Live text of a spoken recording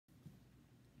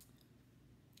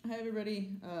Hi everybody.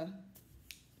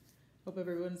 Hope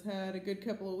everyone's had a good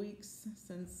couple of weeks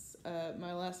since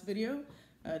my last video.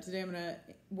 Today I'm going to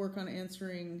work on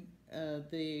answering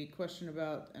the question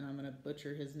about, and I'm going to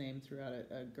butcher his name throughout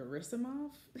it,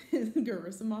 Gerasimov?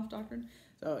 Gerasimov Doctrine.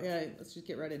 So yeah, let's just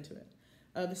get right into it.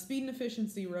 The speed and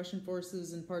efficiency Russian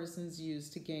forces and partisans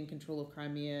used to gain control of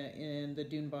Crimea in the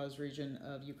Donbas region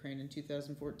of Ukraine in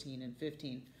 2014 and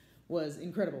 15 was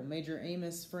incredible. Major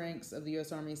Amos Franks of the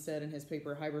U.S. Army said in his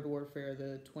paper Hybrid Warfare,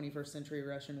 the 21st Century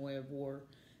Russian Way of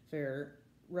Warfare,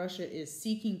 Russia is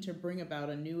seeking to bring about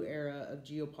a new era of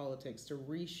geopolitics to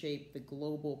reshape the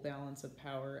global balance of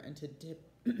power and to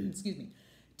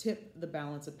tip the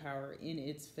balance of power in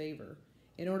its favor.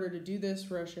 In order to do this,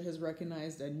 Russia has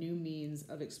recognized a new means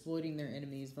of exploiting their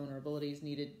enemies' vulnerabilities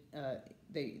needed.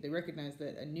 They recognize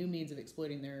that a new means of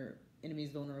exploiting their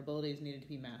enemies' vulnerabilities needed to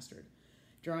be mastered.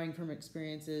 Drawing from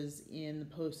experiences in the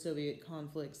post-Soviet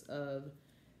conflicts of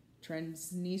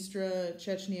Transnistria,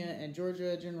 Chechnya, and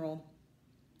Georgia, General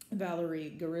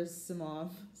Valery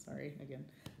Gerasimov,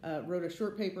 wrote a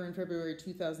short paper in February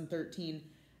 2013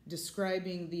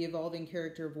 describing the evolving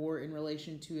character of war in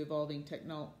relation to evolving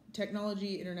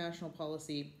technology, international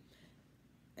policy,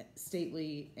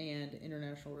 stately and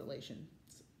international relations.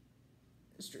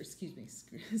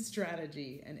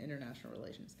 Strategy and international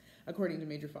relations, according to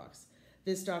Major Fox.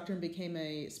 This doctrine became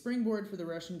a springboard for the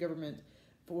Russian government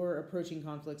for approaching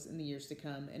conflicts in the years to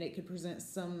come, and it could present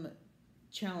some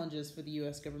challenges for the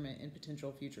U.S. government in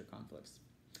potential future conflicts.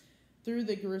 Through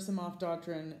the Gerasimov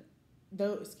doctrine,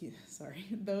 though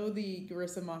the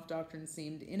Gerasimov doctrine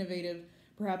seemed innovative,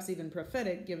 perhaps even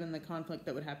prophetic, given the conflict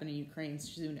that would happen in Ukraine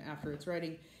soon after its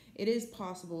writing, it is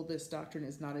possible this doctrine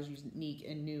is not as unique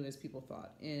and new as people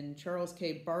thought. In Charles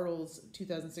K. Bartle's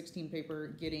 2016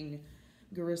 paper, Getting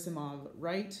Gerasimov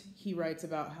Right, he writes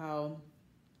about how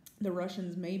the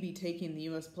Russians may be taking the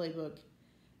U.S. playbook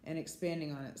and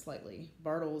expanding on it slightly.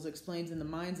 Bartles explains in the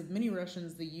minds of many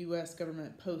Russians, the U.S.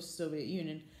 government post-Soviet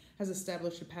Union has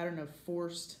established a pattern of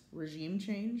forced regime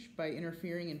change by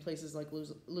interfering in places like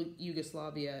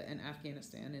Yugoslavia and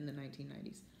Afghanistan in the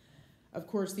 1990s. Of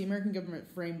course, the American government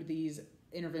framed these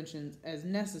interventions as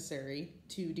necessary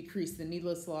to decrease the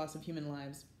needless loss of human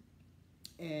lives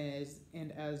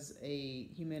as a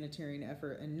humanitarian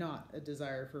effort and not a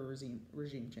desire for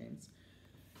regime change.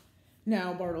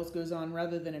 Now, Bartles goes on,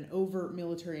 rather than an overt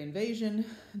military invasion,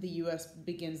 the U.S.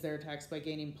 begins their attacks by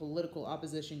gaining political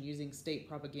opposition using state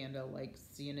propaganda like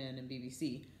CNN and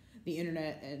BBC, the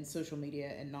internet and social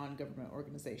media, and non-government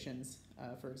organizations,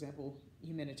 for example,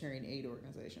 humanitarian aid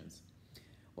organizations.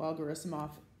 While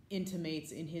Gerasimov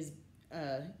intimates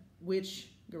which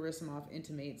Gerasimov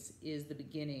intimates is the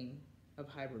beginning of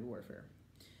hybrid warfare.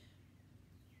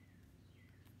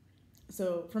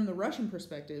 So, from the Russian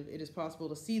perspective, it is possible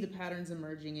to see the patterns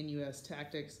emerging in U.S.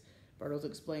 tactics. Bartles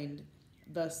explained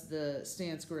thus the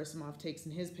stance Gerasimov takes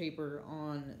in his paper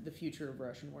on the future of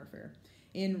Russian warfare.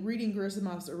 In reading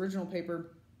Gerasimov's original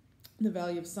paper, The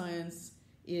Value of Science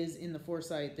is in the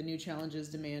Foresight. The new challenges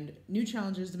demand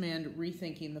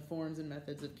rethinking the forms and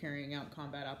methods of carrying out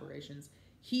combat operations.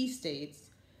 He states,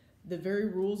 the very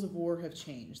rules of war have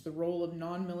changed. The role of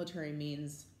non-military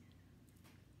means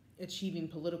achieving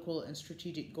political and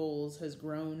strategic goals has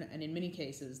grown, and in many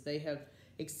cases, they have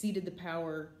exceeded the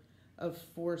power of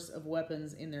force of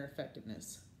weapons in their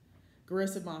effectiveness.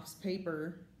 Gerasimov's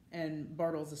paper and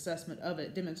Bartles' assessment of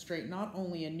it demonstrate not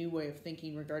only a new way of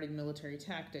thinking regarding military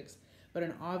tactics, but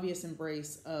an obvious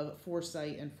embrace of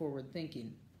foresight and forward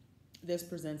thinking. This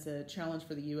presents a challenge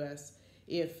for the U.S.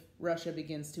 if Russia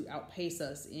begins to outpace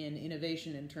us in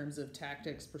innovation in terms of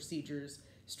tactics, procedures,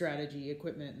 strategy,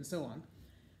 equipment, and so on.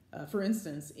 For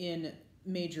instance, in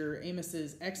Major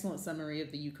Amos's excellent summary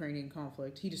of the Ukrainian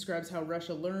conflict, he describes how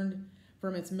Russia learned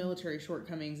from its military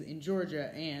shortcomings in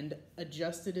Georgia and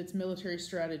adjusted its military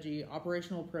strategy,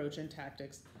 operational approach, and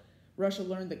tactics. Russia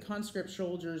learned that conscript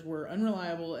soldiers were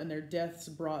unreliable and their deaths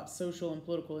brought social and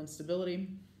political instability.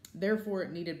 Therefore,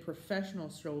 it needed professional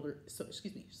soldiers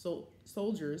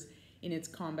in its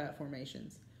combat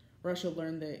formations. Russia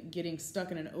learned that getting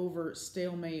stuck in an overt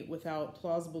stalemate without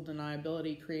plausible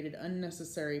deniability created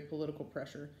unnecessary political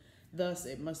pressure. Thus,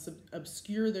 it must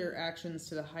obscure their actions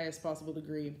to the highest possible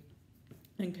degree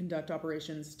and conduct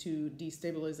operations to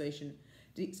destabilize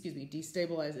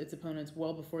its opponents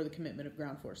well before the commitment of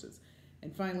ground forces.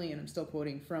 And finally, and I'm still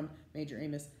quoting from Major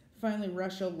Amos, finally,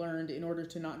 Russia learned in order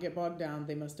to not get bogged down,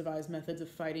 they must devise methods of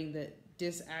fighting that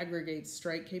disaggregate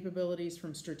strike capabilities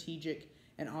from strategic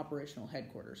and operational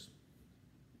headquarters.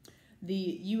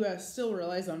 The U.S. still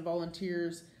relies on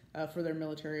volunteers for their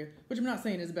military, which I'm not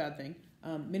saying is a bad thing,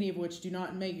 many of which do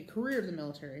not make a career of the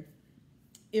military.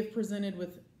 If presented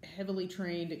with heavily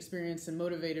trained, experienced, and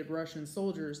motivated Russian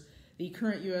soldiers, the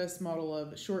current U.S. model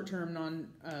of short-term,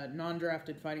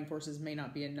 non-drafted fighting forces may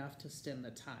not be enough to stem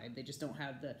the tide. They just don't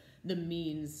have the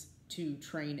means to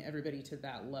train everybody to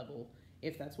that level,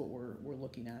 if that's what we're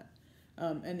looking at.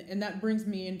 And that brings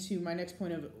me into my next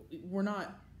point of, we're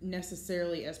not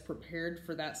necessarily as prepared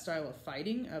for that style of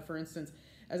fighting. For instance,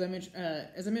 as I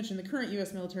mentioned, the current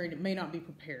U.S. military may not be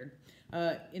prepared.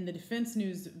 In the Defense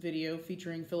News video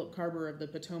featuring Philip Carber of the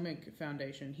Potomac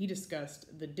Foundation, he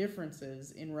discussed the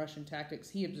differences in Russian tactics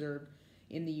he observed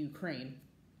in the Ukraine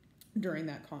during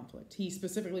that conflict. He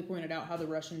specifically pointed out how the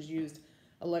Russians used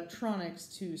electronics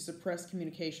to suppress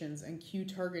communications and cue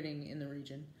targeting in the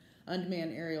region.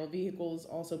 Unmanned aerial vehicles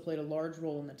also played a large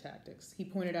role in the tactics. He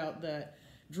pointed out that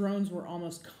drones were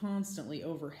almost constantly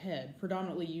overhead,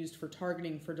 predominantly used for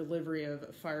targeting for delivery of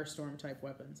firestorm-type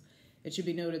weapons. It should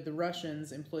be noted the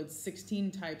Russians employed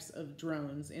 16 types of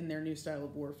drones in their new style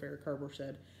of warfare, Carver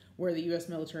said, where the U.S.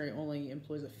 military only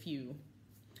employs a few.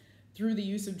 Through the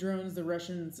use of drones, the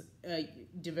Russians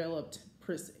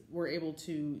were able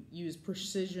to use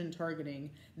precision targeting,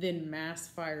 then mass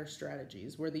fire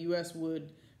strategies, where the U.S.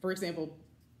 would, for example,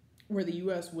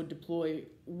 deploy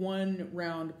 1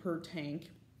 round per tank.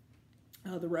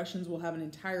 The Russians will have an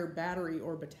entire battery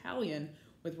or battalion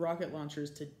with rocket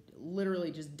launchers to literally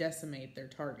just decimate their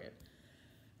target.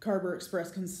 Carber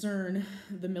expressed concern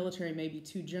the military may be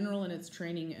too general in its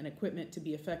training and equipment to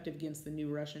be effective against the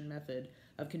new Russian method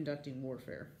of conducting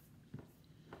warfare.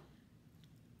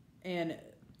 And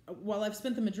while I've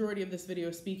spent the majority of this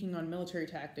video speaking on military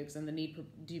tactics and the need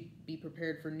to be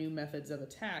prepared for new methods of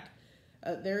attack,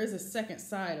 there is a second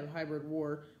side of hybrid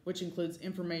war, which includes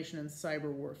information and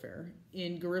cyber warfare.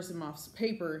 In Gerasimov's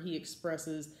paper, he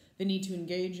expresses the need to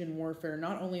engage in warfare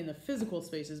not only in the physical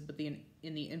spaces, but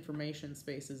in the information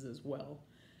spaces as well.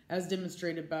 As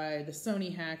demonstrated by the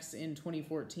Sony hacks in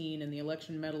 2014 and the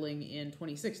election meddling in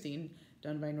 2016,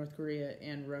 done by North Korea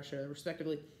and Russia,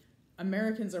 respectively,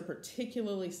 Americans are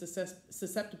particularly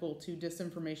susceptible to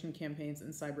disinformation campaigns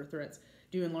and cyber threats,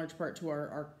 due in large part to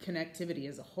our connectivity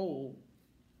as a whole.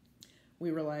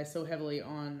 We rely so heavily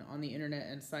on the internet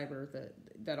and cyber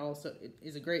that also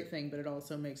is a great thing, but it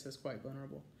also makes us quite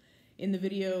vulnerable. In the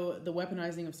video, The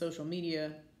Weaponizing of Social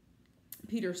Media,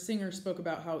 Peter Singer spoke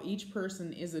about how each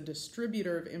person is a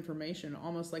distributor of information,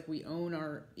 almost like we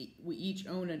each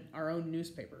own our own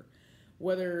newspaper.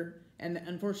 And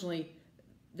unfortunately,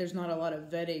 there's not a lot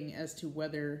of vetting as to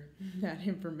whether that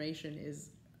information is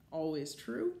always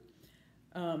true.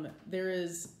 There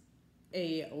is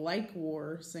a like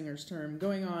war, Singer's term,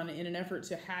 going on in an effort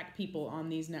to hack people on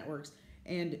these networks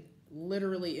and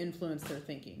literally influence their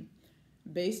thinking.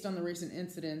 Based on the recent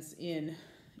incidents in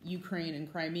Ukraine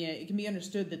and Crimea, it can be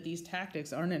understood that these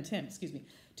tactics are an attempt,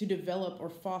 to develop or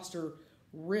foster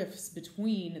rifts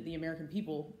between the American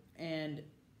people and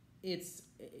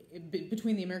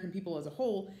between the American people as a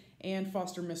whole, and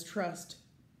foster mistrust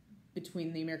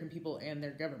between the American people and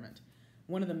their government.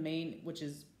 Which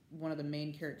is one of the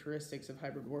main characteristics of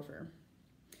hybrid warfare.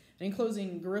 And in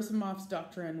closing, Gerasimov's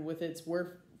doctrine, with its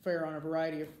warfare on a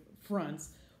variety of fronts,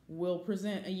 will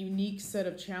present a unique set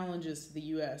of challenges to the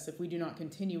U.S. if we do not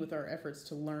continue with our efforts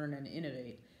to learn and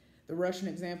innovate. The Russian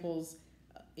examples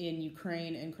in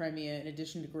Ukraine and Crimea, in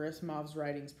addition to Gerasimov's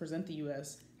writings, present the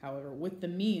U.S., however, with the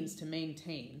means to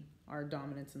maintain our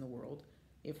dominance in the world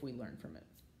if we learn from it.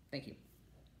 Thank you.